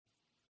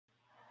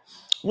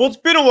Well, it's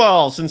been a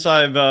while since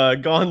I've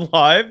gone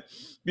live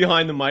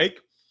behind the mic.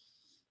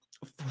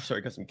 Sorry,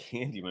 I got some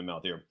candy in my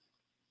mouth here.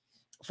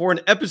 For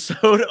an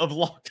episode of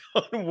Locked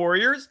On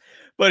Warriors,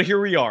 but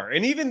here we are.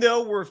 And even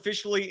though we're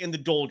officially in the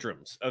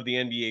doldrums of the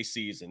NBA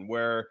season,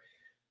 where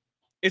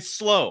it's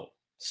slow,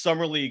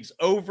 summer league's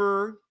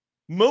over,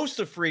 most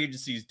of free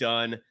agency's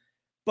done,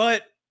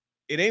 but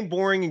it ain't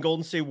boring in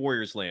Golden State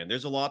Warriors land.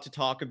 There's a lot to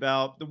talk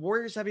about. The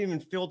Warriors haven't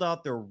even filled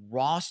out their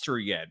roster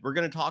yet. We're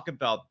going to talk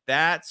about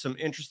that. Some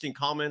interesting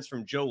comments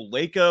from Joe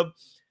Lacob.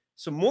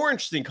 Some more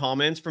interesting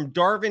comments from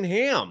Darvin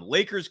Ham,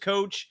 Lakers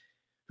coach,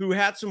 who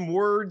had some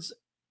words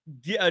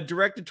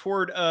directed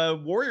toward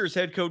Warriors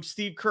head coach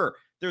Steve Kerr.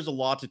 There's a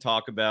lot to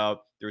talk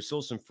about. There's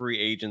still some free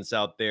agents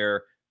out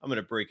there. I'm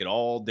going to break it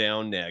all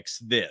down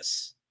next.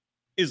 This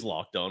is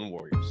Locked On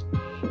Warriors.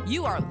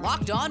 You are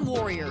Locked On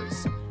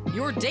Warriors,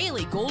 your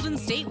daily Golden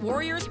State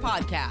Warriors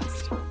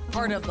podcast.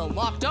 Part of the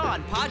Locked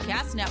On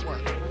Podcast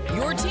Network,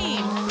 your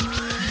team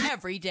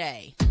every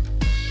day.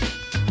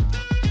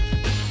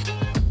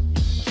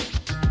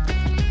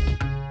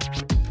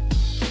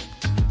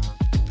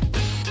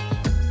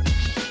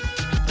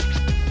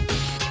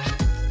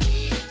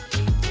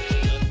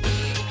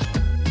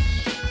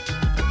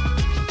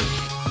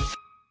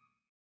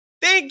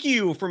 Thank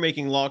you for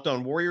making Locked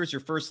On Warriors your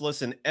first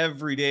listen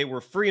every day.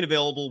 We're free and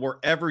available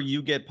wherever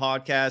you get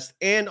podcasts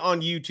and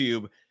on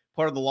YouTube,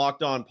 part of the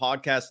Locked On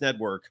Podcast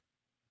Network,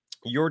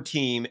 your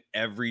team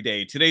every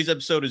day. Today's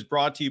episode is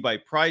brought to you by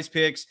Prize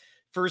Picks.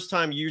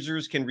 First-time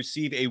users can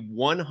receive a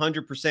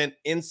 100%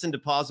 instant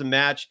deposit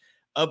match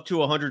up to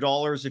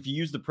 $100 if you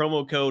use the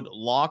promo code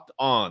Locked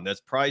On.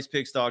 That's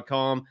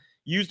prizepicks.com.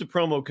 Use the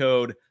promo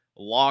code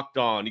Locked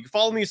On. You can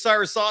follow me,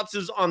 Cyrus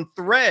Sotzes, on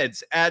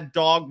Threads at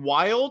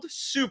DogWild.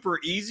 Super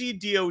easy,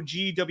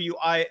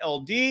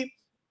 DOGWILD.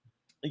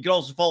 You can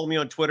also follow me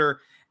on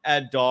Twitter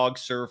at Dog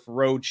Surf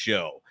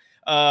Roadshow.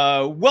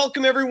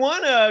 Welcome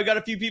everyone. Got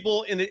a few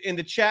people in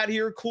the chat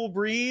here. Cool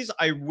breeze.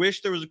 I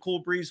wish there was a cool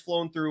breeze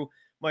flowing through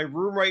my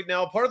room right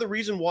now. Part of the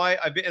reason why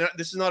I've been, and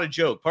this is not a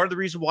joke, part of the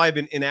reason why I've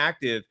been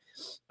inactive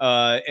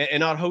and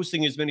not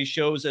hosting as many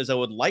shows as I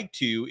would like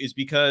to is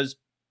because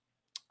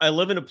I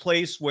live in a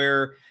place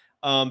where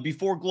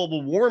before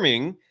global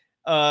warming,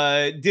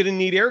 didn't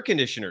need air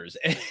conditioners.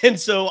 And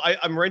so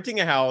I'm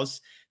renting a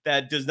house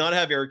that does not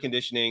have air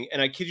conditioning.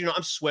 And I kid you not,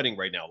 I'm sweating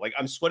right now. Like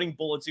I'm sweating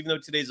bullets, even though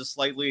today's a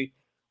slightly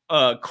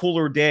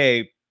cooler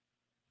day.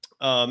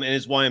 And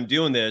is why I'm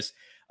doing this.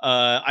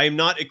 I am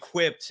not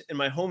equipped, and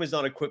my home is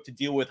not equipped to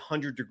deal with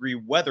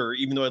 100-degree weather,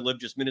 even though I live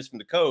just minutes from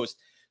the coast.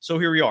 So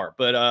here we are.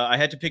 But I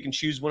had to pick and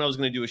choose when I was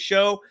going to do a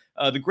show.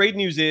 The great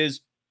news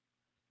is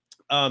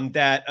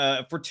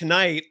that for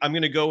tonight, I'm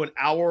going to go an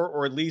hour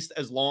or at least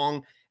as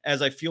long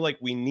as I feel like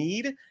we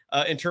need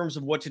in terms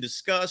of what to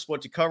discuss, what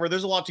to cover.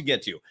 There's a lot to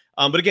get to.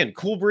 But again,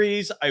 cool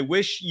breeze. I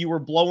wish you were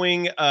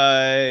blowing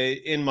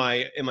in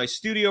my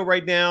studio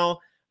right now.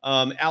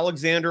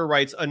 Alexander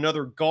writes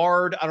another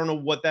guard. I don't know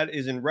what that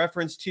is in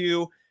reference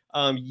to.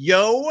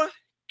 Yo,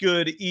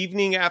 good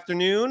evening,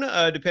 afternoon,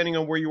 depending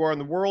on where you are in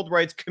the world,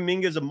 writes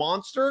Kuminga is a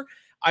monster.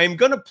 I am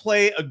going to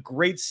play a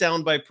great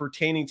soundbite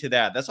pertaining to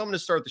that. That's how I'm going to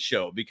start the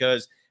show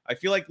because I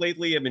feel like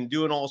lately I've been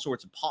doing all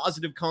sorts of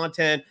positive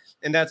content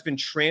and that's been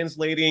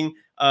translating.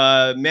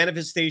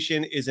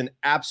 Manifestation is an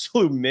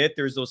absolute myth.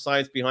 There's no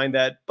science behind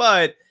that.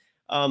 But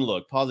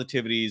look,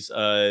 positivity is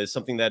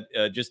something that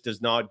just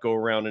does not go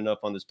around enough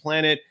on this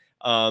planet.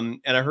 And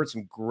I heard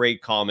some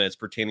great comments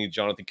pertaining to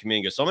Jonathan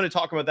Kuminga. So I'm going to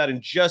talk about that in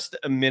just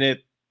a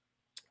minute.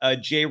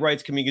 Jay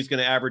writes Kuminga is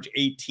going to average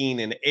 18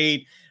 and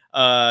 8.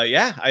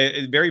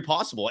 Very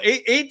possible.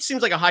 Eight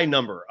seems like a high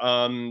number.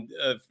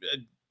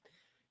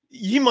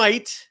 He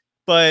might,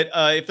 but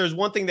if there's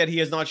one thing that he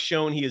has not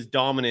shown he is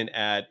dominant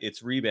at,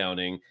 it's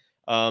rebounding.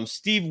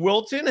 Steve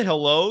Wilton,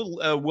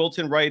 hello.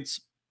 Wilton writes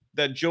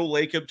that Joe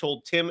Lacob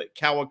told Tim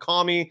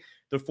Kawakami,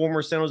 the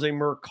former San Jose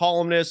Merc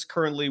columnist,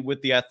 currently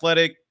with The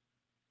Athletic,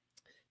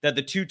 that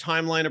the two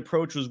timeline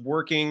approach was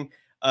working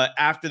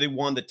after they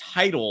won the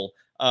title.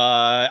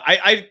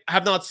 I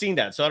have not seen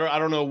that, so I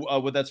don't know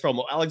what that's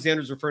from.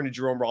 Alexander's referring to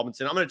Jerome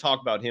Robinson. I'm going to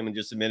talk about him in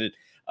just a minute.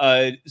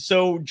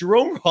 So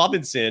Jerome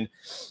Robinson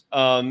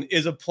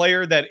is a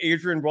player that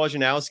Adrian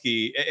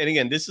Wojnarowski, and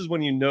again, this is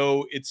when you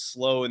know it's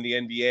slow in the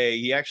NBA.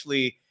 He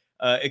actually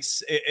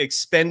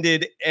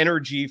expended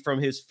energy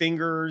from his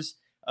fingers,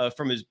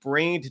 from his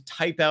brain to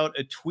type out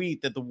a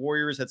tweet that the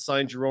Warriors had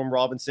signed Jerome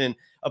Robinson,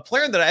 a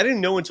player that I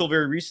didn't know until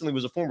very recently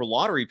was a former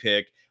lottery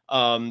pick.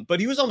 But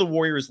he was on the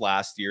Warriors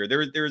last year.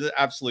 There's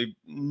absolutely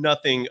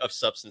nothing of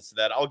substance to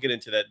that. I'll get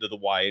into that, to the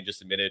why in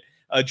just a minute.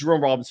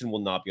 Jerome Robinson will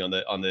not be on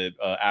the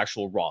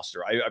actual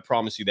roster. I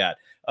promise you that.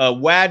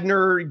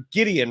 Wadner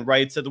Gideon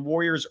writes that the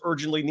Warriors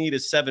urgently need a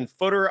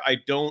 7-footer. I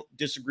don't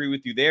disagree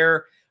with you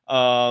there.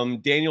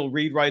 Daniel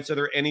Reed writes, are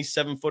there any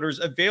 7-footers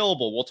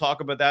available? We'll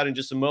talk about that in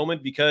just a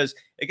moment because,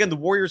 again, the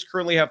Warriors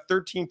currently have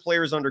 13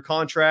 players under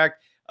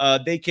contract.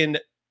 They can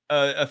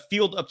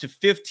field up to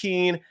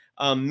 15.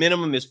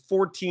 Minimum is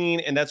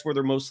 14, and that's where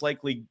they're most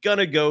likely going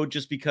to go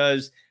just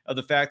because of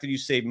the fact that you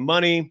save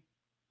money.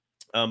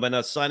 But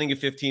now signing a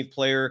 15th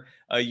player,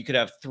 you could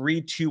have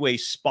 3 2-way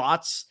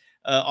spots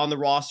on the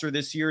roster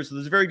this year. So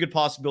there's a very good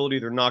possibility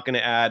they're not going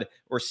to add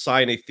or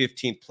sign a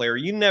 15th player.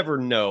 You never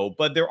know,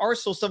 but there are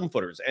still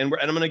 7-footers. And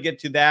I'm going to get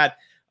to that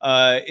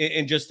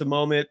in just a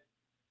moment.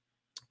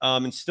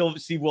 And still,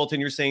 Steve Wilton,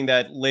 you're saying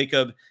that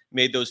Lacob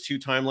made those 2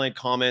 timeline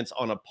comments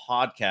on a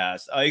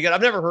podcast. Again,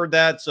 I've never heard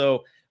that.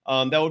 So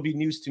that would be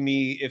news to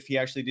me if he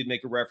actually did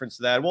make a reference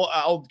to that. Well,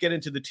 I'll get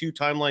into the 2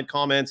 timeline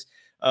comments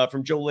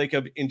from Joe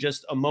Lacob in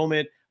just a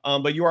moment.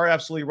 But you are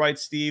absolutely right,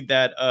 Steve,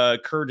 that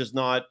Kerr does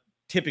not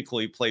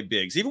typically play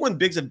bigs. Even when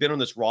bigs have been on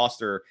this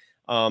roster,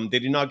 they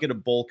do not get a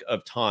bulk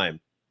of time.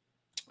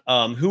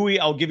 Hui,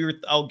 I'll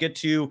get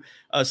to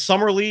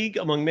Summer League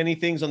among many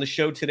things on the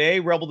show today.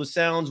 Rebel the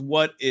Sounds,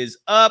 what is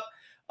up?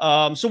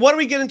 So why don't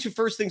we get into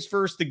first things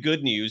first, the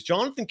good news.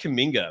 Jonathan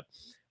Kuminga,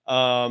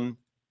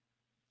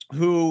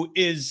 who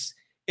is,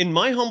 in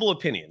my humble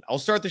opinion, I'll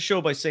start the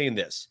show by saying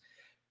this.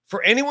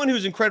 For anyone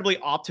who's incredibly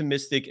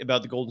optimistic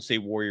about the Golden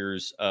State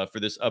Warriors for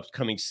this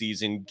upcoming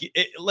season,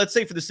 let's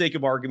say for the sake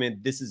of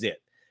argument, this is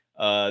it.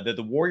 That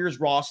the Warriors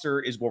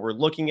roster is what we're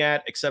looking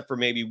at, except for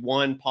maybe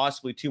 1,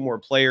 possibly 2 more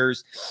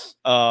players.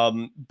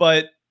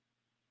 But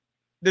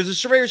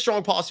there's a very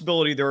strong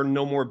possibility there are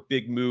no more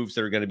big moves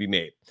that are going to be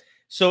made.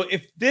 So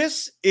if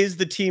this is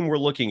the team we're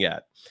looking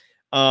at,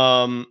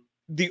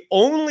 the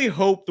only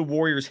hope the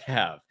Warriors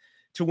have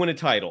to win a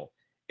title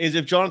is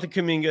if Jonathan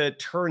Kuminga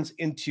turns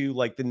into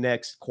like the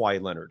next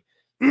Kawhi Leonard.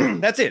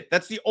 That's it.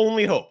 That's the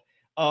only hope.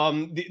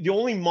 The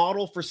only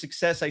model for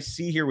success I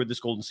see here with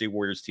this Golden State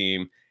Warriors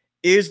team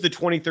is the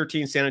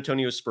 2013 San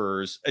Antonio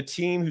Spurs, a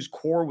team whose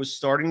core was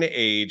starting to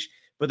age,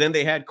 but then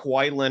they had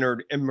Kawhi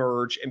Leonard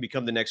emerge and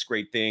become the next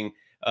great thing.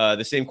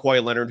 The same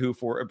Kawhi Leonard who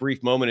for a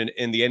brief moment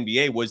in the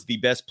NBA was the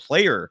best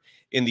player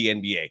in the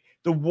NBA.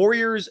 The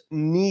Warriors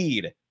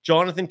need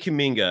Jonathan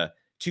Kuminga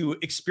to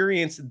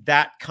experience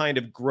that kind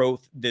of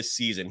growth this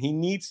season. He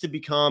needs to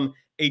become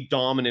a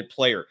dominant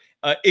player.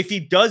 If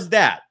he does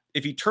that,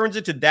 if he turns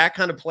into that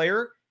kind of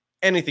player,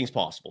 anything's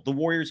possible. The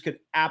Warriors could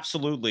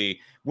absolutely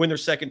win their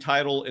 2nd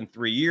title in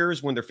 3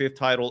 years, win their 5th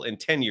title in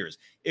 10 years.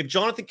 If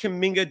Jonathan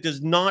Kuminga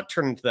does not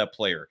turn into that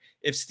player,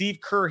 if Steve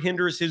Kerr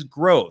hinders his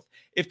growth,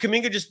 if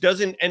Kuminga just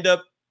doesn't end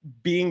up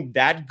being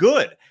that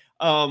good,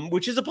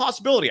 which is a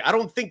possibility. I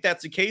don't think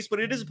that's the case,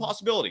 but it is a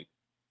possibility.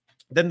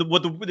 Then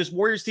this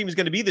Warriors team is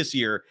going to be this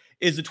year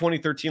is the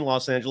 2013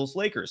 Los Angeles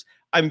Lakers.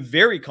 I'm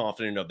very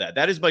confident of that.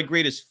 That is my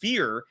greatest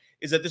fear,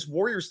 is that this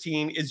Warriors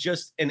team is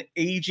just an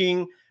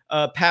aging,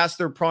 past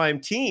their prime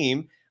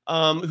team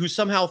who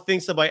somehow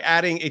thinks that by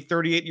adding a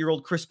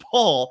 38-year-old Chris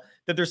Paul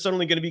that they're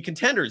suddenly going to be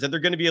contenders, that they're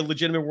going to be a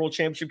legitimate world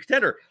championship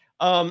contender.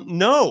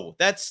 No,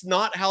 that's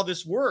not how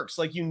this works.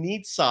 Like, you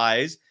need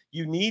size,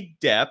 you need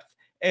depth,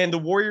 and the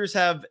Warriors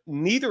have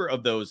neither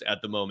of those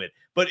at the moment.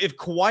 But if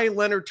Kawhi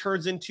Leonard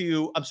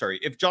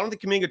if Jonathan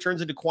Kuminga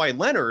turns into Kawhi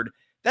Leonard,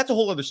 that's a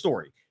whole other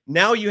story.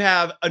 Now you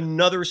have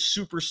another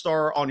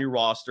superstar on your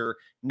roster.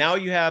 Now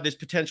you have this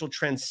potential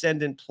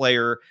transcendent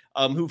player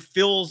who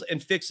fills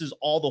and fixes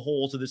all the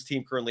holes that this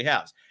team currently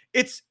has.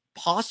 It's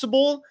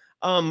possible.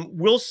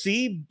 We'll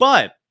see.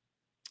 But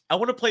I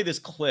want to play this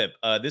clip.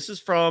 This is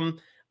from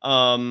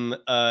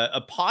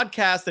a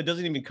podcast that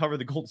doesn't even cover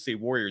the Golden State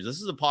Warriors.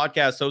 This is a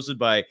podcast hosted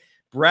by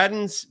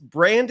Brandon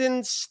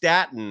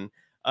Statton,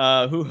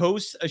 who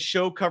hosts a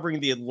show covering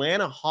the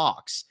Atlanta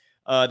Hawks.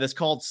 That's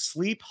called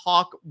Sleep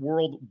Hawk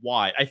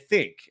Worldwide. I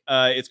think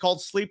it's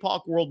called Sleep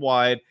Hawk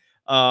Worldwide.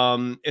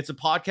 It's a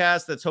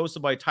podcast that's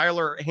hosted by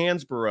Tyler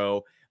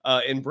Hansborough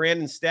and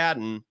Brandon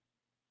Statton.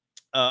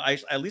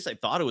 At least I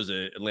thought it was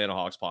an Atlanta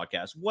Hawks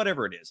podcast,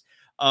 whatever it is.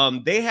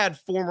 They had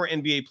former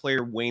NBA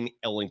player Wayne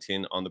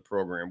Ellington on the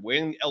program.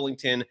 Wayne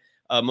Ellington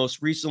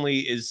most recently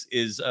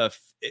is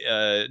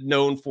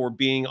known for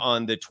being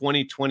on the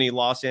 2020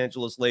 Los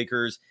Angeles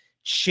Lakers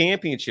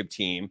championship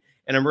team.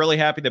 And I'm really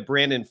happy that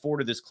Brandon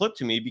forwarded this clip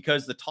to me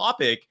because the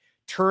topic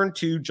turned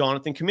to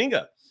Jonathan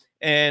Kuminga.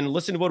 And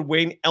listen to what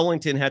Wayne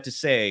Ellington had to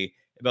say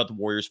about the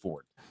Warriors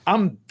forward.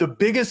 I'm the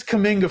biggest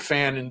Kuminga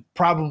fan, and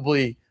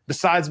probably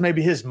besides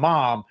maybe his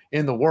mom,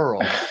 in the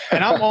world.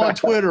 And I'm on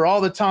Twitter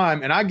all the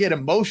time, and I get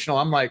emotional.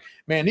 I'm like,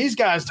 man, these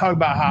guys talk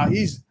about how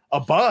he's a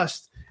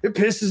bust. It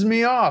pisses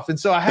me off. And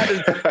so I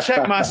had to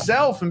check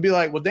myself and be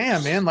like, well,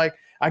 damn, man, like,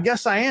 I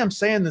guess I am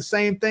saying the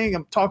same thing.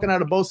 I'm talking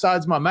out of both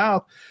sides of my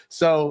mouth.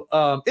 So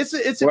it's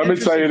an Let me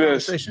tell you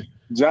this. conversation.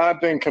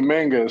 Jonathan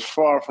Kuminga is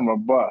far from a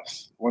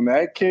bust. When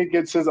that kid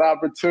gets his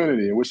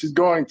opportunity, which he's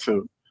going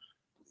to,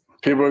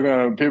 people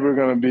are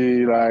gonna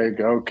be like,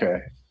 okay.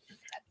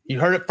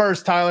 You heard it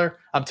first, Tyler.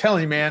 I'm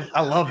telling you, man,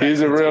 I love him.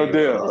 He's a real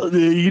deal.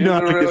 You know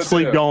how to get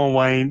sleep going,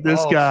 Wayne.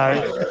 This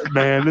guy, sorry.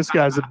 man, this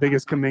guy's the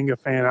biggest Kuminga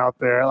fan out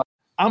there.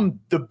 I'm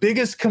the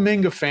biggest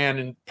Kuminga fan,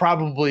 and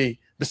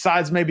probably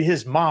besides maybe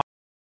his mom.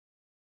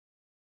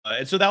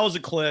 And so that was a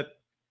clip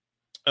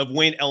of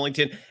Wayne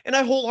Ellington, and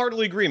I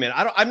wholeheartedly agree, man.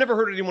 I've never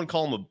heard anyone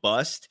call him a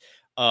bust.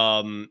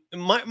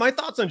 My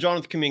thoughts on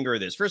Jonathan Kuminga are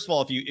this. First of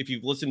all, if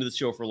you've listened to the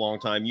show for a long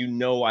time, you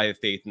know I have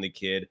faith in the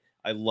kid.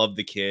 I love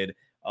the kid.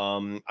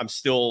 I'm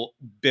still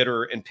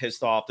bitter and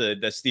pissed off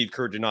that Steve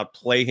Kerr did not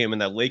play him in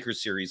that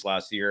Lakers series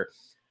last year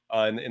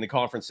in the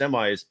conference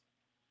semis.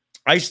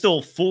 I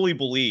still fully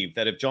believe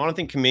that if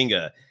Jonathan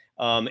Kuminga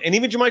and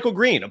even Jermichael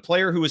Green, a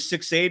player who was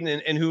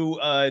 6'8" and who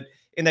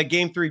in that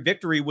Game 3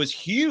 victory was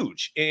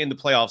huge in the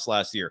playoffs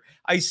last year,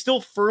 I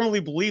still firmly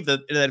believe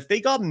that if they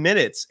got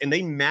minutes and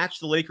they matched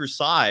the Lakers'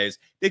 size,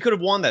 they could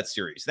have won that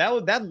series. That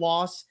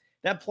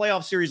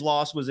playoff series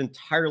loss was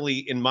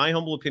entirely, in my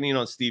humble opinion,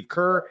 on Steve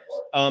Kerr,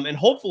 and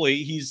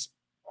hopefully he's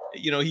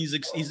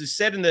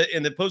said in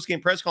the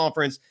post-game press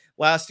conference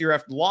last year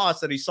after the loss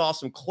that he saw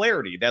some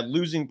clarity, that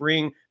losing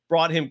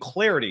brought him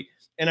clarity.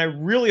 And I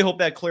really hope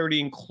that clarity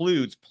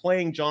includes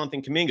playing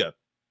Jonathan Kuminga.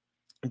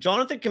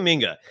 Jonathan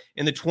Kuminga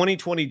in the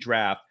 2020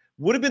 draft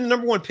would have been the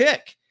number 1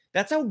 pick.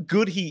 That's how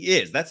good he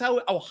is. That's how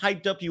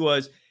hyped up he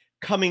was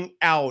coming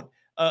out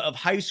of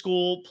high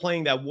school,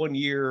 playing that 1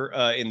 year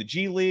in the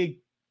G League.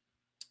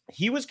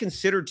 He was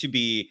considered to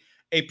be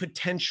a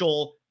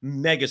potential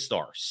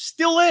megastar.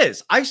 Still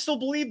is. I still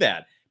believe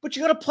that. But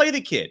you got to play the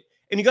kid,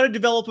 and you got to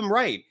develop him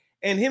right.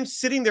 And him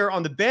sitting there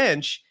on the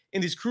bench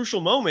in these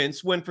crucial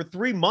moments when for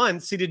 3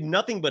 months he did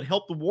nothing but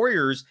help the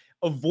Warriors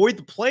avoid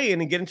the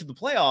play-in and get into the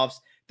playoffs,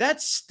 that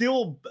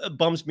still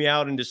bums me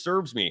out and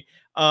disturbs me.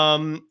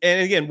 And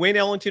again, Wayne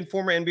Ellington,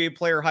 former NBA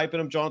player, hyping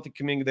up Jonathan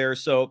Kuminga there.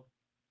 So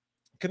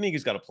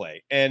Kuminga's got to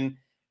play. And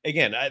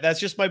again, that's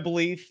just my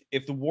belief.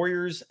 If the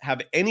Warriors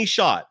have any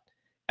shot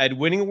at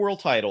winning a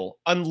world title,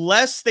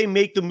 unless they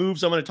make the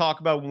moves I'm going to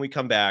talk about when we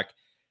come back,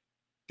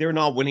 they're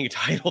not winning a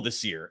title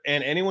this year.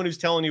 And anyone who's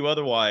telling you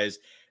otherwise,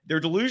 they're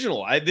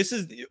delusional. This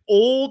is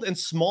old and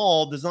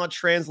small does not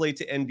translate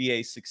to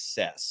NBA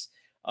success.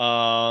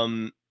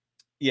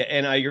 Yeah,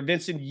 and your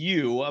Vincent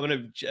Yu, I'm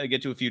going to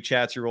get to a few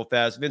chats here real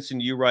fast.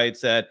 Vincent Yu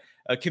writes that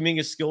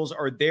Kuminga's skills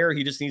are there.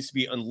 He just needs to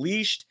be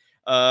unleashed.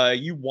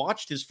 You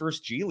watched his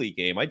first G League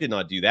game. I did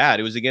not do that.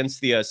 It was against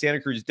the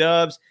Santa Cruz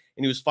Dubs,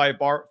 and he was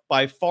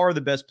by far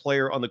the best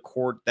player on the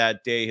court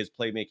that day. His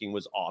playmaking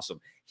was awesome.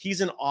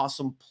 He's an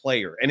awesome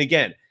player. And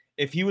again,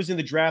 if he was in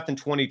the draft in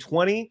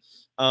 2020,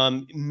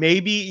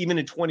 maybe even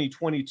in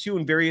 2022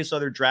 and various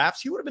other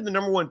drafts, he would have been the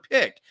number 1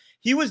 pick.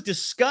 He was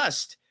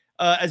discussed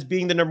as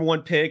being the number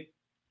 1 pick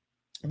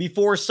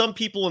before some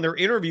people in their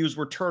interviews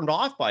were turned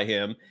off by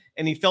him,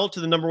 and he fell to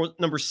the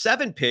number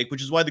 7 pick,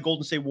 which is why the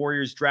Golden State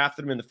Warriors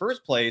drafted him in the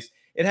first place.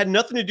 It had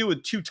nothing to do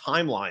with 2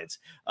 timelines.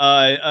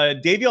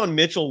 Davion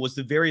Mitchell was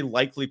the very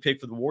likely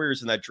pick for the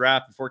Warriors in that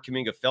draft before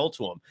Kuminga fell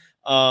to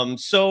him.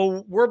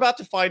 So we're about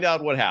to find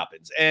out what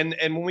happens. And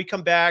when we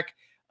come back,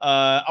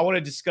 I want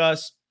to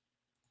discuss.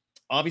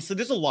 Obviously,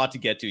 there's a lot to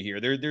get to here.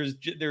 There's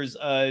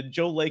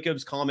Joe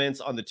Lacob's comments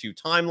on the 2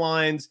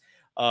 timelines.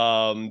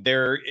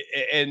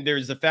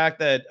 There's the fact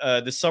that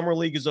the summer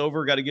league is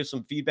over. Got to give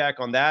some feedback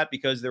on that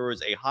because there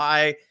was a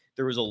high,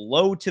 there was a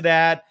low to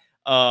that.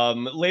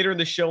 Later in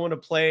the show, I'm going to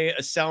play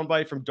a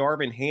soundbite from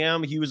Darvin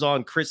Ham. He was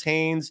on Chris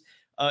Haynes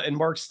and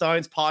Mark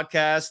Stein's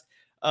podcast,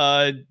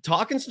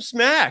 talking some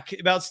smack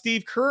about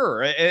Steve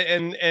Kerr.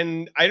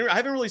 And I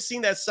haven't really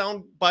seen that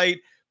soundbite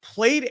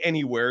played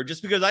anywhere,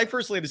 just because I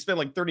personally had to spend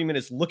like 30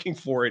 minutes looking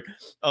for it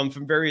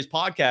from various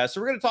podcasts.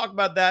 So we're going to talk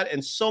about that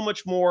and so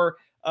much more.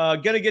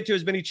 Going to get to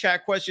as many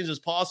chat questions as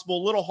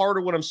possible. A little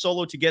harder when I'm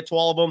solo to get to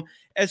all of them.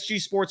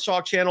 SG Sports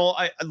Talk channel.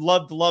 I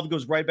love the love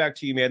goes right back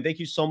to you, man. Thank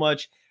you so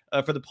much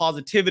for the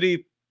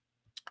positivity.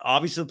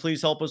 Obviously,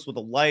 please help us with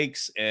the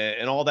likes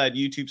and all that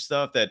YouTube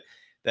stuff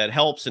that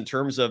helps in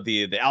terms of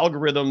the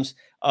algorithms.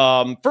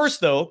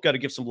 First, though, got to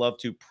give some love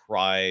to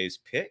Prize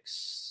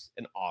Picks,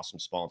 an awesome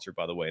sponsor,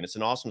 by the way. And it's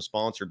an awesome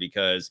sponsor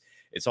because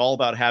it's all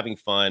about having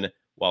fun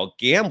while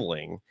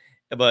gambling,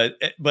 but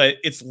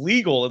it's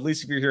legal, at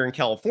least if you're here in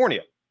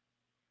California.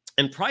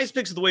 And Prize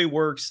Picks, the way it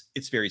works,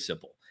 it's very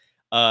simple.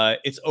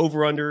 It's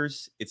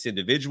over-unders, it's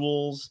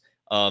individuals.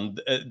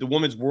 The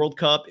Women's World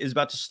Cup is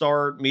about to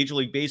start. Major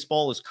League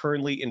Baseball is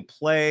currently in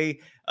play.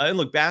 And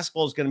look,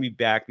 basketball is going to be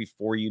back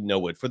before you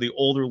know it. For the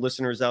older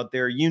listeners out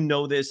there, you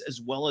know this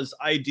as well as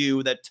I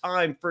do, that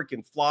time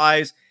freaking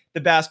flies. The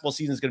basketball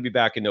season is going to be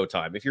back in no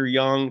time. If you're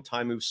young,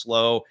 time moves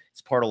slow.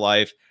 It's part of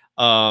life.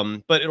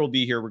 But it'll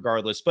be here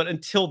regardless. But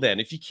until then,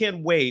 if you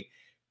can't wait,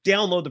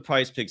 download the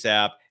Prize Picks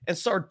app and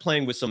start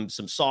playing with some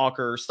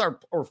soccer,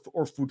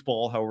 or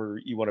football,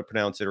 however you want to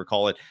pronounce it or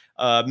call it,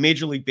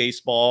 Major League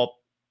Baseball,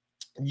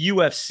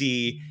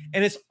 UFC,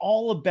 and it's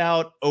all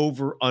about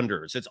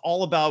over-unders. It's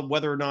all about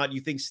whether or not you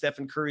think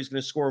Stephen Curry is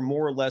going to score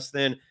more or less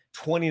than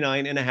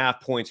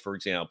 29.5 points, for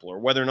example, or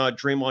whether or not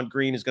Draymond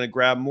Green is going to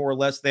grab more or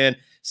less than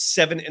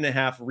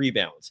 7.5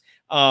 rebounds.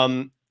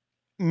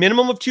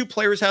 Minimum of 2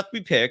 players have to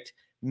be picked,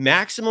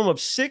 maximum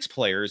of 6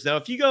 players. Now,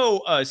 if you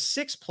go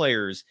 6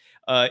 players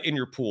in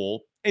your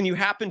pool and you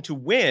happen to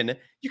win,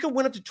 you can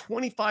win up to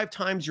 25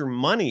 times your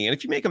money. And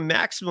if you make a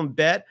maximum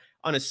bet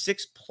on a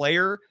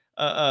 6-player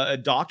a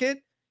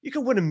docket, you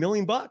could win $1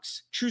 million.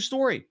 True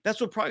story. That's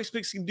what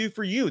PrizePicks can do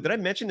for you. Did I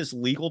mention it's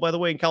legal, by the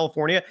way, in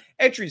California?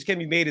 Entries can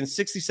be made in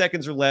 60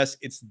 seconds or less.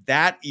 It's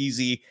that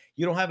easy.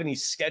 You don't have any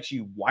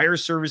sketchy wire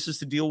services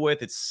to deal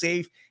with. It's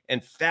safe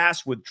and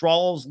fast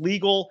withdrawals,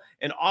 legal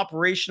and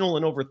operational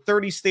in over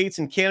 30 states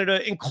in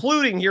Canada,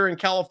 including here in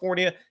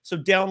California. So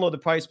download the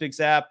PrizePicks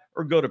app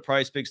or go to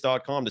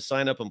prizepicks.com to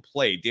sign up and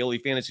play daily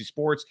fantasy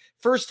sports.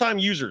 First-time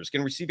users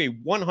can receive a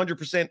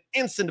 100%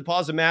 instant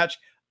deposit match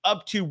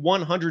up to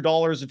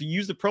 $100 if you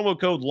use the promo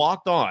code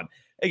Locked On.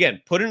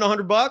 Again, put in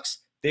 $100,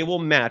 they will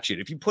match it.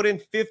 If you put in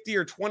 50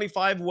 or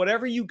 25,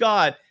 whatever you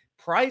got,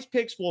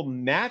 PrizePicks will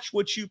match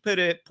what you put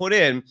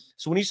in.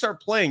 So when you start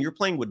playing, you're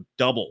playing with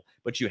double,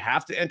 but you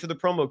have to enter the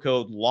promo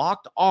code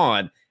Locked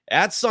On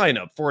at sign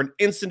up for an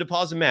instant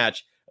deposit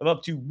match of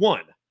up to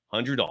 $100.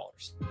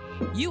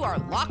 You are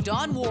Locked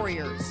On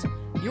Warriors,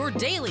 your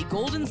daily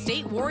Golden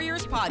State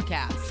Warriors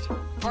podcast.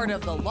 Part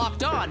of the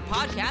Locked On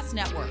Podcast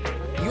Network,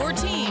 your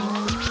team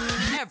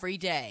every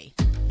day.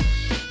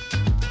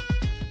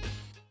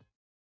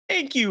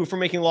 Thank you for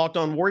making Locked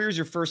On Warriors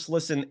your first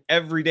listen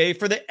every day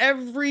for the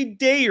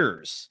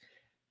everydayers.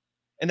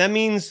 And that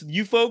means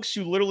you folks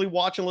who literally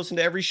watch and listen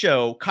to every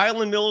show.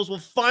 Kylan Mills will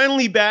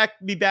finally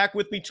be back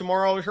with me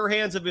tomorrow. Her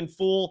hands have been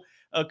full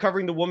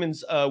covering the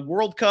Women's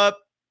World Cup.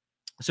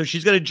 So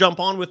she's going to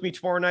jump on with me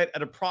tomorrow night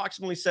at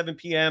approximately 7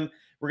 p.m.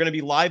 We're going to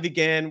be live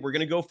again. We're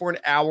going to go for an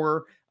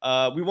hour.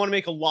 We want to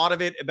make a lot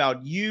of it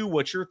about you,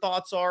 what your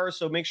thoughts are.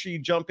 So make sure you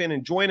jump in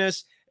and join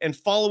us and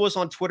follow us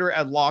on Twitter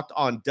at Locked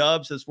On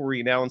Dubs. That's where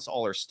we announce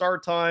all our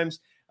start times.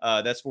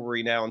 That's where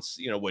we announce,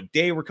 what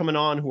day we're coming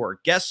on, who our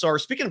guests are.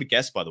 Speaking of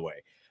guests, by the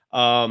way,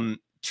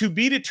 to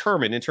be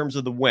determined in terms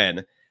of the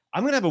when,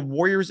 I'm going to have a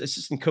Warriors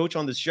assistant coach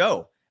on this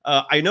show.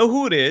 I know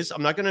who it is.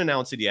 I'm not going to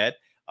announce it yet.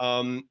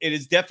 It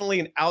is definitely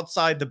an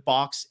outside the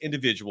box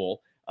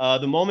individual.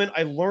 The moment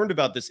I learned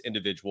about this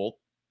individual,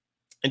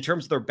 in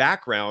terms of their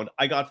background,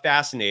 I got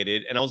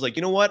fascinated and I was like,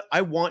 you know what?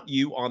 I want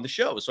you on the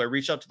show. So I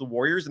reached out to the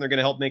Warriors and they're going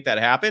to help make that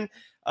happen.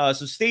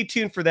 So stay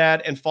tuned for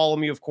that and follow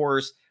me, of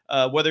course,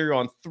 whether you're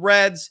on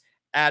Threads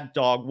at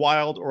Dog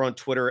Wild or on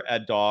Twitter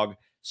at Dog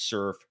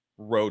Surf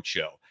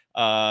Roadshow.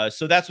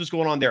 So that's what's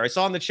going on there. I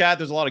saw in the chat,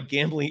 there's a lot of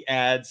gambling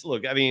ads.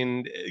 Look, I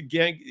mean,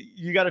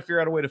 you got to figure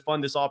out a way to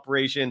fund this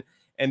operation.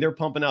 And they're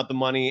pumping out the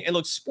money. And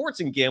look, sports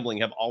and gambling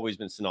have always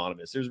been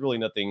synonymous. There's really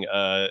nothing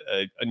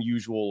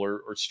unusual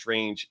or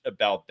strange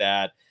about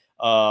that.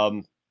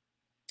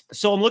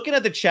 So I'm looking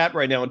at the chat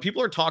right now, and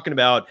people are talking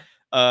about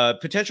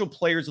potential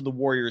players of the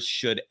Warriors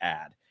should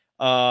add.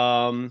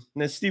 And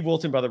then Steve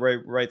Wilton, by the way,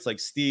 writes like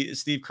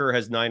Steve Kerr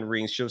has 9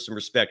 rings. Show some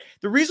respect.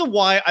 The reason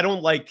why I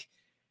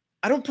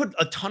don't put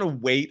a ton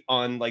of weight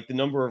on like the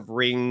number of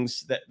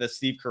rings that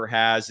Steve Kerr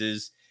has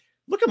is,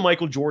 look at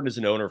Michael Jordan as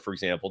an owner, for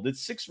example. Did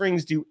 6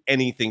 rings do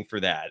anything for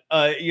that?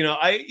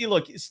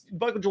 Look,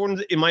 Michael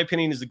Jordan, in my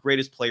opinion, is the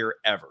greatest player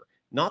ever,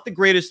 not the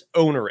greatest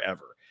owner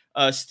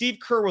ever. Steve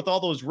Kerr, with all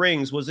those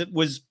rings, was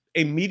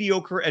a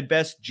mediocre at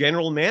best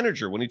general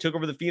manager when he took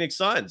over the Phoenix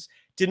Suns.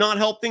 Did not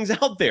help things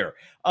out there.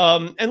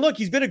 And look,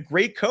 he's been a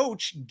great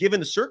coach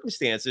given the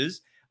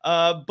circumstances,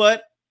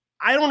 but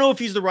I don't know if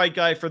he's the right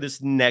guy for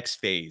this next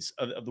phase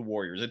of the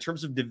Warriors in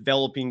terms of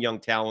developing young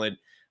talent.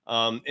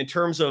 In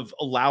terms of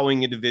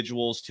allowing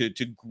individuals to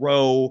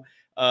grow,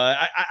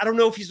 I don't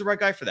know if he's the right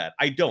guy for that.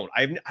 I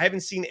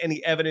haven't seen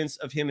any evidence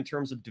of him in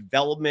terms of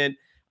development,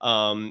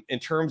 in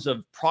terms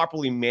of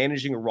properly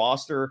managing a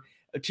roster.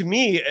 To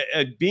me,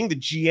 being the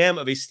GM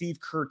of a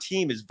Steve Kerr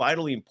team is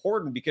vitally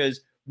important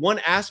because one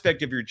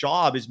aspect of your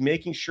job is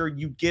making sure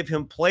you give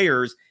him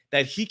players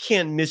that he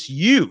can't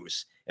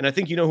misuse. And I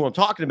think you know who I'm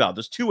talking about.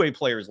 Those two-way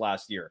players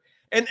last year.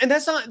 And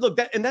that's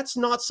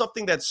not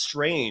something that's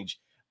strange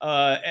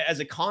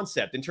as a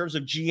concept in terms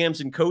of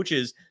GMs and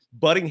coaches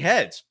butting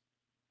heads.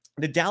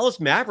 The Dallas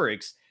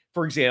Mavericks,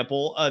 for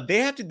example,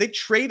 they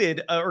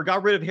traded or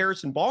got rid of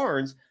Harrison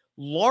Barnes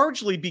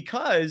largely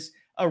because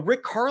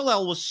Rick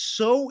Carlisle was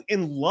so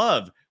in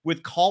love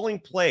with calling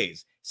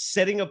plays,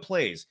 setting up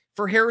plays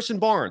for Harrison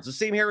Barnes, the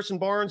same Harrison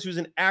Barnes who's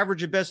an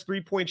average at best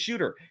 3-point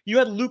shooter. You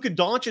had Luka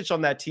Doncic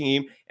on that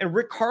team, and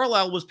Rick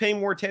Carlisle was paying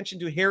more attention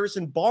to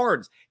Harrison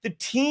Barnes. The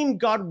team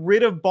got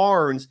rid of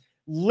Barnes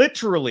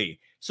literally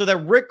so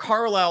that Rick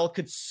Carlisle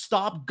could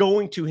stop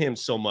going to him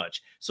so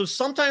much. So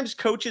sometimes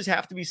coaches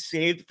have to be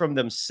saved from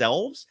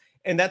themselves,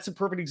 and that's a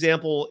perfect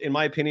example, in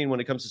my opinion, when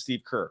it comes to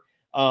Steve Kerr.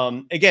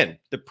 Again,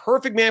 the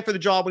perfect man for the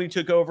job when he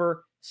took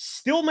over,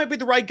 still might be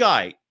the right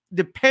guy,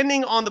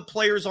 depending on the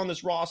players on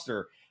this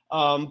roster.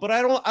 But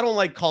I don't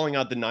like calling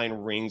out the 9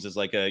 rings as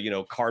like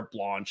a, carte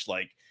blanche,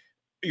 like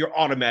you're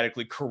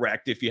automatically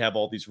correct if you have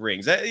all these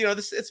rings.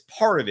 It's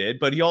part of it,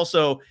 but he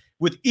also,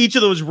 with each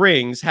of those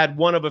rings, had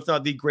one of, if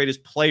not the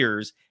greatest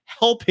players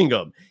helping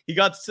him. He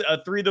got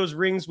 3 of those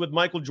rings with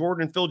Michael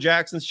Jordan and Phil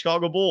Jackson's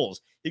Chicago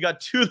Bulls. He got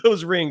 2 of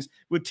those rings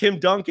with Tim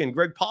Duncan,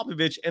 Greg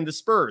Popovich, and the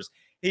Spurs.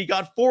 He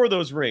got 4 of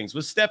those rings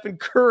with Stephen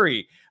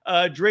Curry,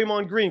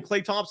 Draymond Green,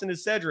 Klay Thompson,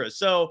 etc.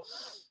 So,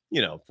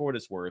 for what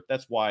it's worth,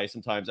 that's why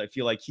sometimes I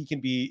feel like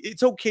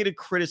it's okay to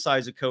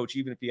criticize a coach,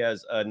 even if he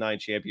has 9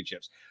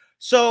 championships.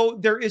 So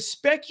there is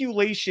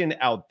speculation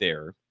out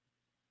there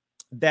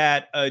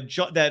that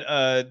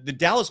the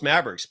Dallas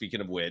Mavericks, speaking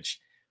of which,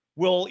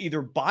 will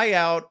either buy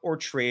out or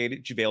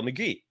trade JaVale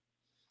McGee.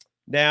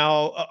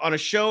 Now, on a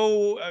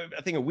show,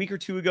 I think a week or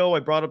two ago, I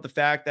brought up the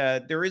fact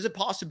that there is a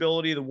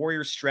possibility the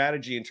Warriors'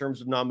 strategy in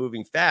terms of not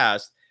moving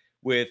fast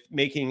with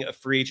making a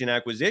free agent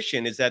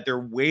acquisition is that they're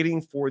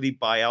waiting for the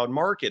buyout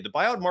market. The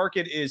buyout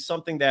market is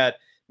something that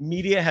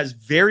media has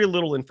very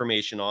little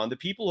information on. The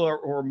people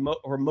who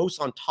are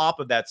most on top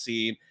of that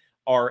scene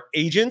are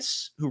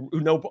agents who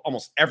know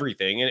almost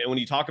everything. And when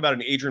you talk about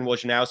an Adrian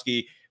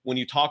Wojnarowski, when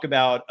you talk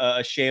about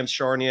a Shams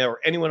Charania or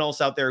anyone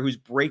else out there who's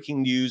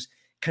breaking news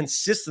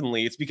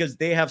consistently, it's because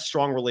they have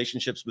strong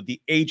relationships with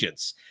the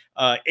agents.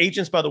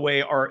 Agents, by the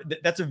way,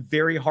 that's a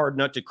very hard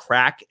nut to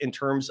crack in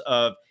terms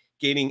of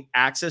gaining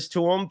access to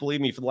them.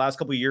 Believe me, for the last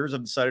couple of years,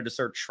 I've decided to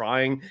start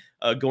trying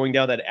going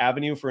down that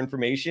avenue for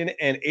information,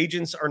 and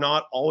agents are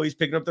not always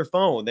picking up their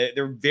phone.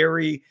 They're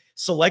very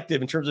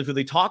selective in terms of who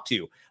they talk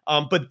to,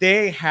 but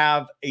they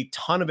have a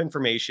ton of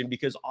information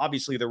because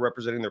obviously they're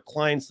representing their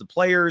clients, the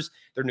players,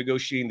 they're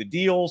negotiating the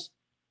deals.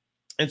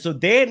 And so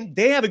they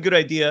have a good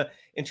idea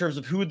in terms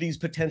of who these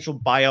potential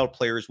buyout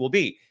players will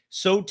be.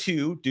 So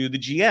too do the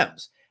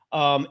GMs.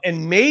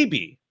 And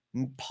maybe,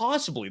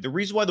 possibly, the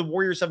reason why the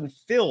Warriors haven't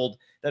filled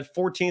that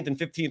 14th and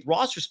 15th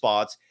roster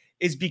spots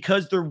is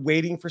because they're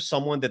waiting for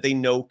someone that they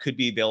know could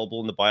be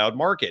available in the buyout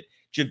market.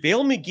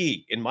 JaVale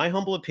McGee, in my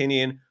humble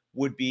opinion,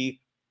 would be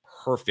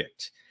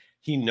perfect.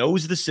 He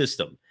knows the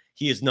system.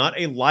 He is not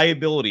a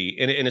liability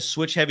in a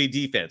switch-heavy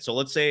defense. So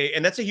let's say,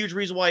 and that's a huge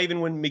reason why even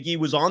when McGee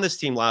was on this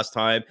team last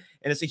time,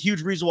 and it's a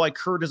huge reason why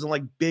Kerr doesn't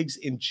like bigs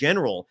in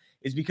general,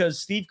 is because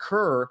Steve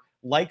Kerr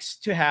likes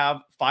to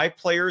have 5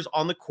 players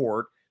on the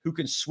court who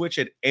can switch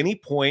at any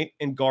point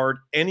and guard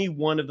any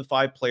one of the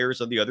 5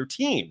 players on the other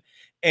team.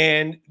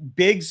 And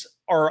bigs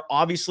are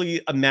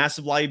obviously a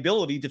massive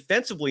liability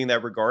defensively in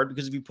that regard,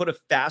 because if you put a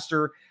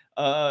faster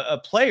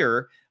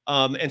player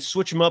and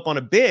switch him up on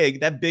a big,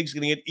 that big's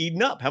going to get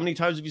eaten up. How many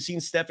times have you seen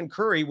Stephen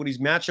Curry when he's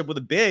matched up with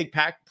a big,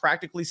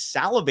 practically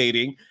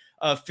salivating,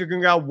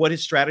 figuring out what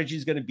his strategy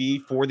is going to be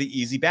for the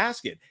easy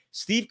basket?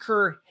 Steve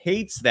Kerr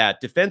hates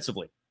that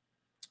defensively.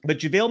 But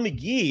JaVale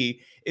McGee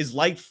is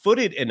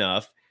light-footed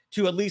enough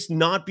to at least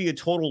not be a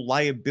total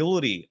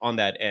liability on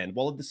that end.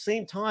 While at the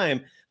same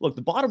time, look,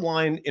 the bottom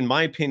line, in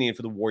my opinion,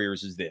 for the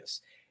Warriors is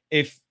this.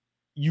 If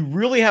you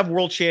really have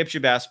world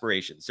championship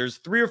aspirations, there's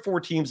 3 or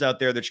 4 teams out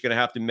there that you're going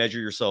to have to measure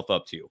yourself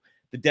up to.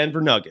 The Denver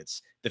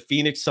Nuggets, the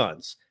Phoenix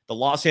Suns, the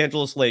Los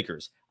Angeles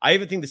Lakers. I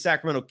even think the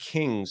Sacramento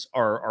Kings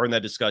are in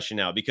that discussion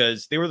now,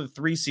 because they were the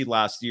 3 seed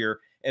last year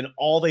and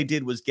all they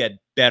did was get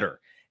better.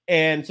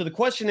 And so the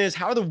question is,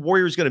 how are the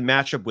Warriors going to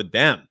match up with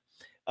them?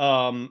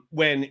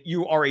 When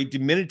you are a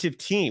diminutive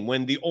team,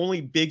 when the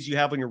only bigs you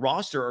have on your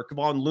roster are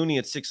Kevon Looney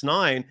at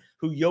 6'9",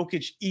 who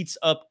Jokic eats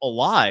up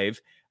alive.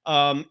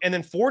 And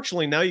then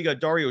fortunately, now you got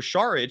Dario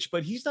Saric,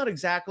 but he's not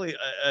exactly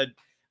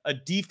a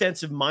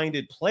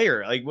defensive-minded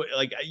player.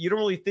 Like you don't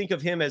really think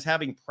of him as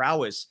having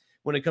prowess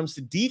when it comes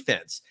to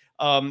defense.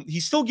 He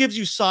still gives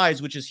you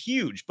size, which is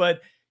huge, but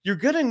you're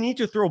going to need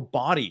to throw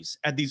bodies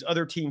at these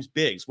other teams'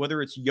 bigs,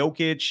 whether it's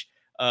Jokic,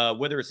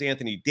 whether it's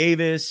Anthony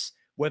Davis,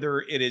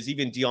 whether it is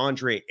even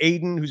DeAndre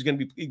Ayton, who's going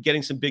to be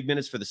getting some big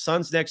minutes for the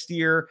Suns next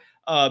year.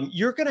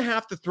 You're going to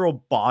have to throw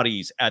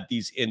bodies at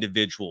these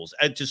individuals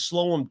and to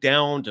slow them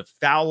down, to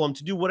foul them,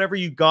 to do whatever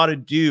you got to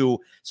do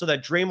so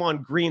that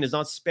Draymond Green is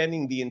not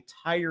spending the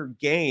entire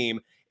game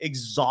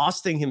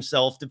exhausting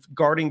himself to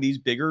guarding these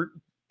bigger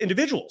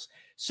individuals.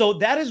 So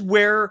that is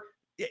where,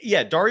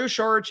 yeah, Dario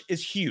Saric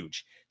is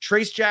huge.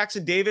 Trace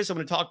Jackson Davis, I'm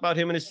going to talk about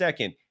him in a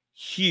second.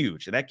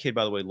 Huge. And that kid,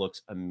 by the way,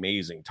 looks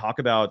amazing. Talk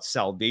about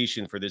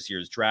salvation for this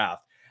year's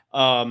draft.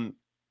 But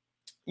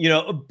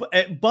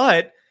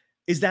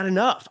is that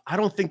enough? I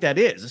don't think that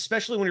is,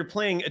 especially when you're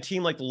playing a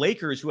team like the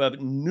Lakers, who have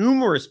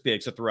numerous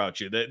bigs to throw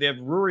at you. They have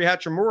Rui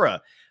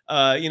Hachimura.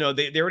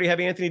 They already have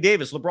Anthony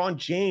Davis. LeBron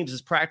James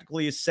is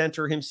practically a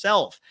center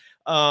himself.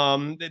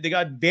 They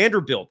got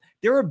Vanderbilt.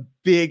 They're a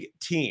big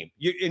team,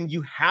 and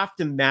you have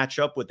to match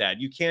up with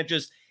that. You can't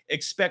just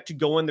expect to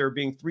go in there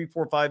being 3,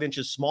 4, 5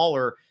 inches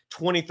smaller,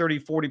 20, 30,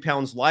 40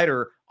 pounds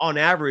lighter on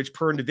average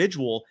per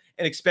individual,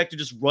 and expect to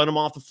just run them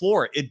off the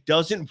floor. It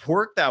doesn't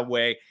work that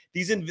way.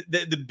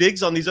 The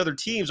bigs on these other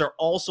teams are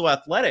also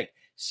athletic.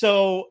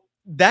 So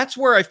that's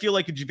where I feel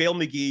like a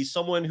JaVale McGee,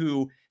 someone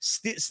who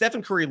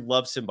Stephen Curry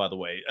loves him, by the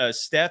way.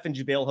 Steph and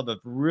JaVale have a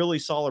really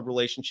solid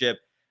relationship.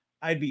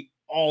 I'd be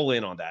all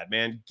in on that,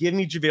 man. Give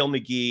me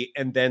JaVale McGee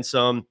and then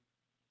some.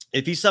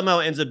 If he somehow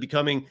ends up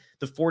becoming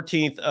the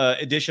 14th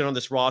addition on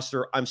this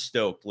roster, I'm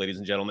stoked, ladies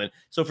and gentlemen.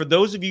 So for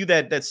those of you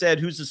that said,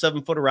 who's the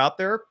 7-footer out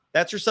there?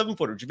 That's your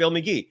 7-footer,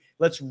 JaVale McGee.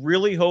 Let's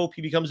really hope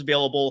he becomes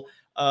available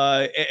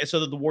so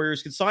that the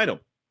Warriors can sign him.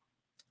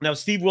 Now,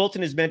 Steve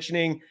Wilton is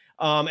mentioning,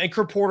 and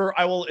Kurt Porter,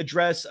 I will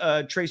address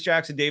Trace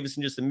Jackson Davis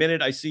in just a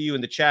minute. I see you in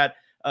the chat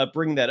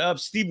bringing that up.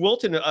 Steve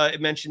Wilton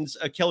mentions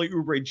Kelly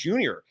Oubre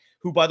Jr.,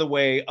 who, by the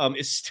way,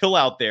 is still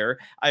out there.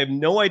 I have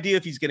no idea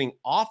if he's getting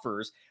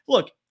offers.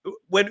 Look,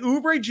 when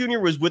Oubre Jr.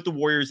 was with the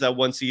Warriors that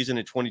one season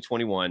in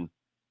 2021,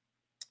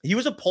 he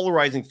was a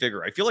polarizing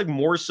figure. I feel like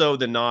more so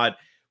than not,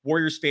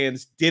 Warriors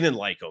fans didn't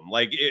like him.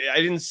 Like I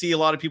didn't see a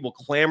lot of people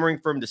clamoring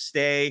for him to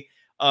stay.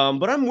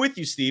 But I'm with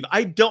you, Steve.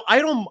 I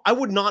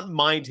would not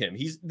mind him.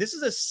 This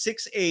is a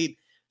 6'8",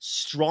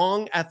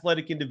 strong,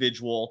 athletic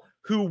individual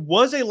who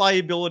was a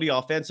liability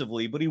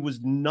offensively, but he was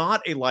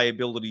not a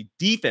liability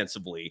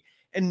defensively.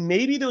 And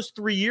maybe those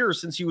 3 years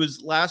since he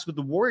was last with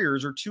the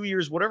Warriors, or 2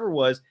 years, whatever it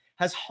was,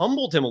 has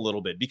humbled him a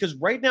little bit, because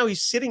right now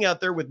he's sitting out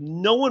there with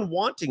no one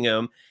wanting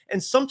him.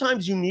 And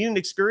sometimes you need an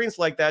experience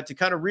like that to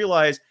kind of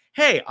realize,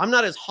 hey, I'm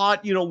not as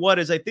hot,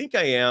 as I think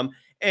I am.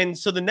 And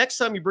so the next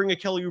time you bring a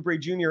Kelly Oubre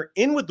Jr.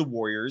 in with the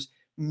Warriors,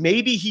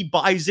 maybe he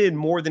buys in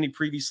more than he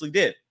previously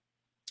did.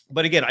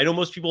 But again, I know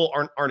most people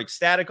aren't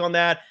ecstatic on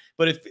that.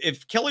 But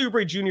if Kelly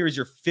Oubre Jr. is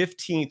your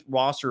 15th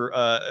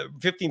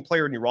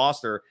player in your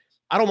roster,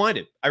 I don't mind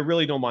it. I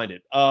really don't mind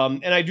it.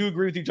 And I do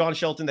agree with you, John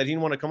Shelton, that he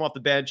didn't want to come off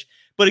the bench.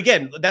 But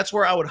again, that's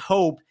where I would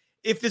hope,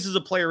 if this is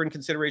a player in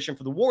consideration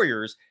for the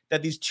Warriors,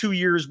 that these 2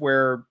 years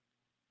where,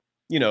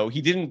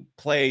 he didn't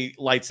play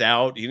lights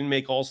out, he didn't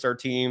make all-star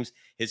teams,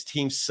 his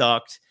team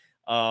sucked.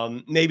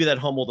 Maybe that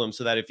humbled him,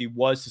 so that if he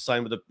was to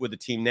sign with the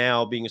team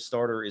now, being a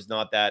starter is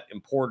not that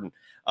important.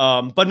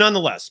 But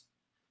nonetheless,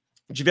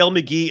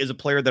 JaVale McGee is a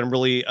player that I'm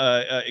really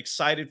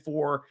excited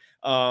for.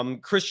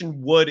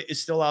 Christian Wood is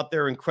still out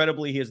there.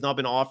 Incredibly, he has not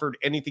been offered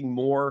anything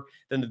more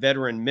than the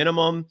veteran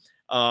minimum.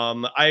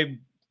 I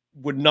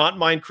would not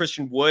mind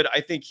Christian Wood. I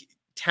think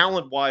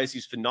talent-wise,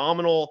 he's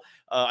phenomenal.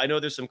 I know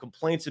there's some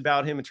complaints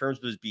about him in terms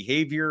of his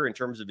behavior, in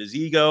terms of his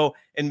ego,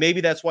 and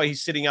maybe that's why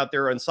he's sitting out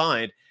there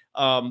unsigned.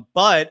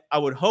 But I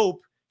would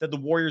hope that the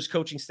Warriors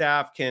coaching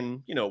staff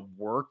can,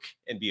 work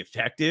and be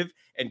effective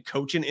and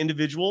coach an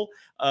individual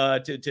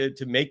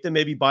to make them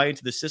maybe buy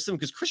into the system,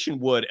 because Christian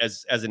Wood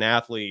as an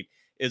athlete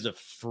is a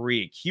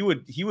freak. He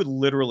would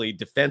literally,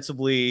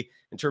 defensively,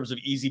 in terms of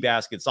easy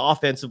baskets,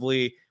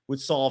 offensively,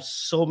 would solve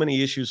so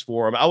many issues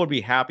for him. I would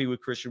be happy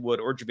with Christian Wood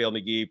or JaVale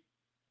McGee.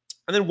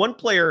 And then one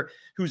player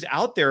who's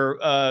out there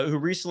who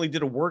recently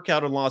did a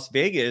workout in Las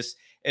Vegas,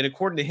 and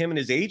according to him and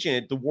his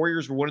agent, the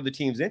Warriors were one of the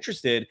teams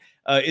interested,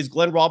 is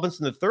Glenn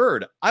Robinson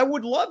III. I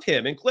would love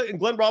him. And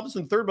Glenn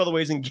Robinson III, by the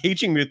way, is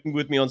engaging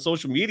with me on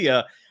social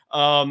media.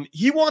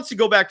 He wants to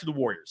go back to the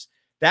Warriors.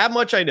 That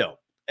much I know.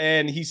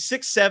 And he's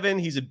 6'7".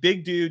 He's a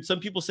big dude. Some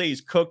people say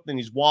he's cooked and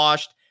he's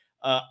washed.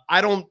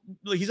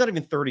 He's not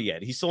even 30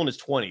 yet. He's still in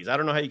his 20s. I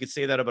don't know how you could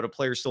say that about a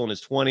player still in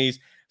his 20s.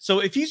 So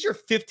if he's your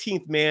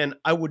 15th man,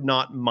 I would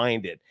not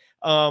mind it.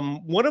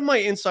 One of my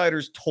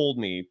insiders told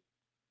me,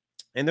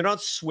 and they're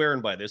not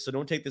swearing by this, so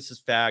don't take this as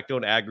fact,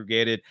 don't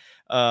aggregate it.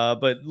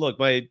 But look,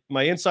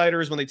 my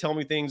insiders, when they tell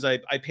me things, I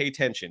pay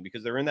attention,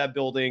 because they're in that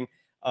building.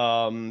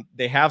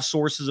 They have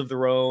sources of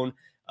their own.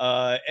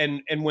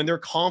 And when they're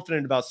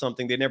confident about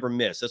something, they never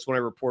miss. That's when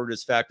I reported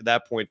as fact at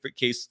that point, for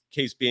case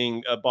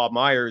being Bob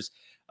Myers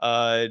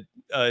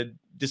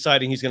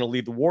deciding he's going to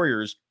leave the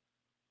Warriors.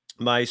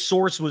 My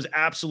source was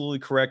absolutely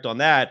correct on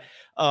that.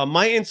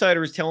 My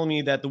insider is telling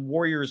me that the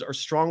Warriors are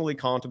strongly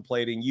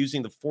contemplating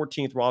using the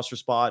 14th roster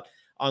spot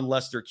on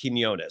Lester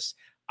Quinones.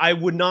 I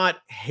would not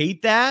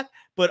hate that,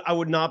 but I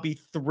would not be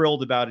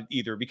thrilled about it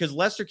either, because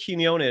Lester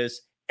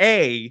Quinones,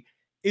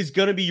 is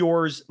going to be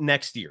yours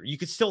next year. You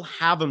could still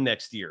have him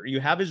next year. You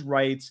have his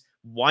rights.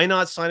 Why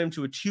not sign him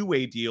to a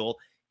two-way deal?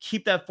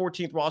 Keep that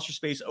 14th roster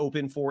space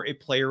open for a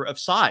player of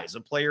size,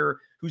 a player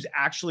who's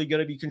actually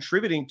going to be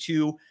contributing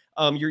to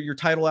your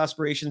title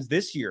aspirations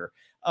this year.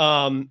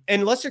 And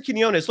Lester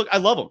Quinones, look, I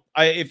love him.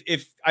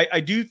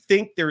 I do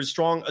think there's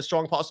a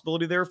strong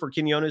possibility there for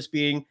Quinones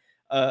being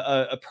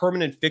a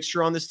permanent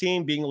fixture on this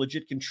team, being a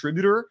legit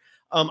contributor.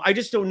 I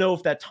just don't know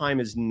if that time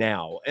is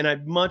now. And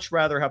I'd much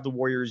rather have the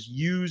Warriors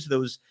use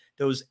those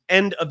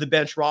end of the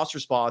bench roster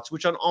spots,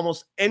 which on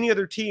almost any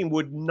other team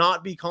would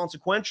not be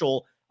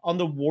consequential. On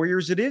the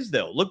Warriors it is,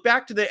 though. Look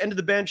back to the end of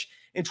the bench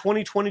in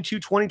 2022,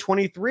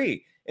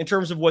 2023, in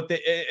terms of what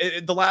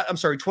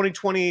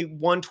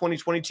 2021,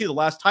 2022, the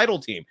last title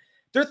team.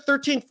 Their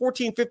 13,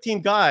 14,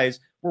 15 guys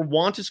were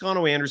Juan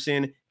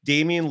Toscano-Anderson,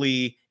 Damian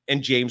Lee,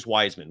 and James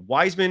Wiseman.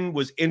 Wiseman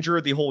was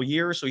injured the whole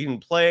year, so he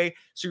didn't play.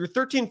 So your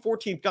 13,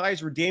 14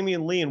 guys were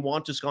Damian Lee and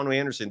Juan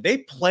Toscano-Anderson. They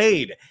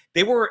played.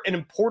 They were an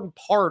important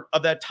part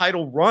of that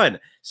title run.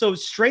 So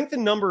strength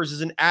in numbers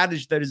is an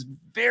adage that is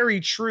very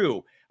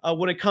true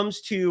when it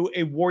comes to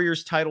a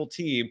Warriors title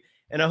team.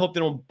 And I hope they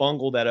don't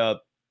bungle that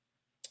up.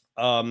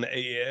 And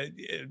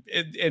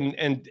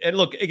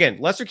look, again,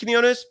 Lester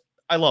Quinones,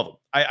 I love him.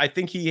 I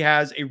think he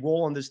has a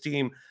role on this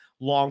team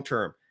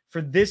long-term.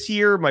 For this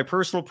year, my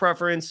personal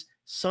preference,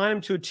 sign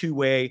him to a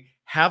two-way,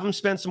 have him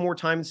spend some more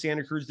time in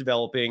Santa Cruz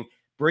developing,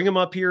 bring him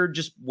up here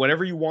just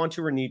whenever you want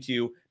to or need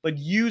to, but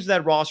use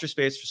that roster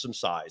space for some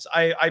size.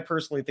 I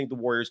personally think the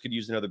Warriors could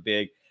use another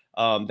big.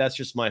 That's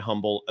just my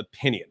humble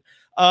opinion.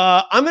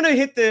 I'm going to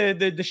hit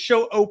the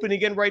show open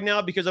again right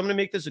now, because I'm going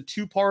to make this a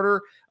two-parter.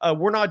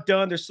 We're not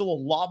done. There's still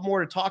a lot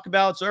more to talk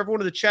about. So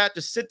everyone in the chat,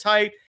 just sit tight.